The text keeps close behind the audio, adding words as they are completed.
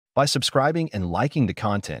By subscribing and liking the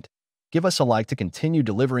content, give us a like to continue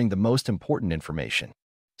delivering the most important information.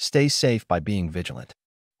 Stay safe by being vigilant.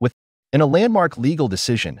 In a landmark legal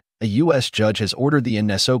decision, a U.S. judge has ordered the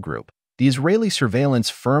NSO Group, the Israeli surveillance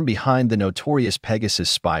firm behind the notorious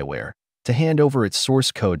Pegasus spyware, to hand over its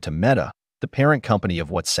source code to Meta, the parent company of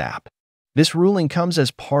WhatsApp. This ruling comes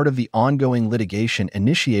as part of the ongoing litigation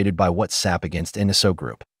initiated by WhatsApp against NSO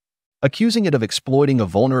Group, accusing it of exploiting a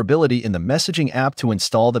vulnerability in the messaging app to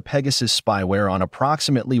install the Pegasus spyware on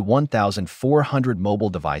approximately 1,400 mobile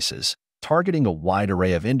devices, targeting a wide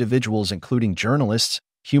array of individuals including journalists,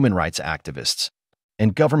 human rights activists,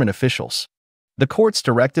 and government officials. The court's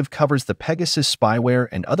directive covers the Pegasus spyware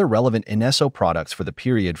and other relevant NSO products for the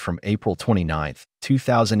period from April 29,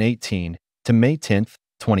 2018 to May 10,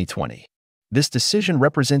 2020. This decision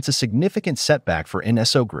represents a significant setback for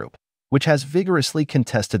NSO Group, which has vigorously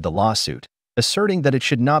contested the lawsuit, asserting that it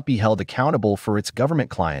should not be held accountable for its government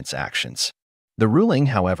clients' actions. The ruling,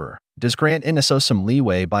 however, does grant NSO some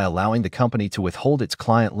leeway by allowing the company to withhold its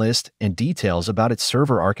client list and details about its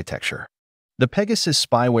server architecture. The Pegasus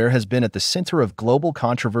spyware has been at the center of global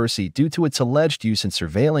controversy due to its alleged use in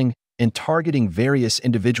surveilling and targeting various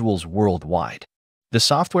individuals worldwide. The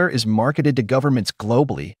software is marketed to governments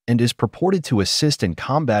globally and is purported to assist in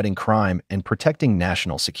combating crime and protecting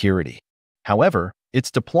national security. However, its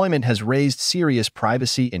deployment has raised serious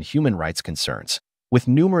privacy and human rights concerns, with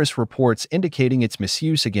numerous reports indicating its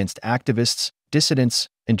misuse against activists, dissidents,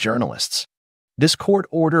 and journalists. This court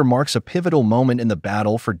order marks a pivotal moment in the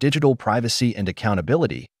battle for digital privacy and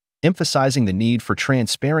accountability, emphasizing the need for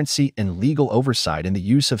transparency and legal oversight in the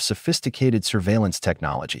use of sophisticated surveillance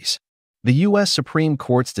technologies. The U.S. Supreme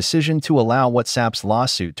Court's decision to allow WhatsApp's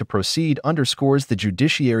lawsuit to proceed underscores the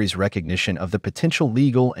judiciary's recognition of the potential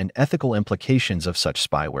legal and ethical implications of such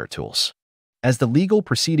spyware tools. As the legal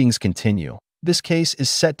proceedings continue, this case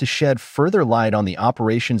is set to shed further light on the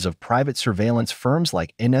operations of private surveillance firms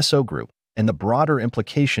like NSO Group and the broader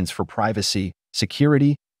implications for privacy,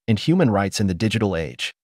 security, and human rights in the digital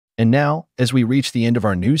age. And now, as we reach the end of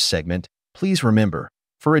our news segment, please remember,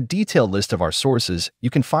 for a detailed list of our sources,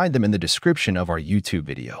 you can find them in the description of our YouTube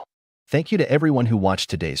video. Thank you to everyone who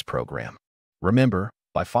watched today's program. Remember,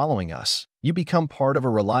 by following us, you become part of a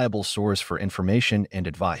reliable source for information and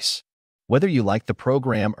advice. Whether you like the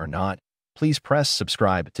program or not, please press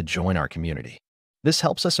subscribe to join our community. This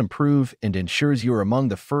helps us improve and ensures you are among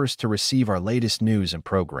the first to receive our latest news and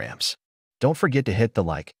programs. Don't forget to hit the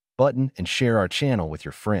like button and share our channel with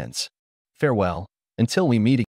your friends. Farewell, until we meet again.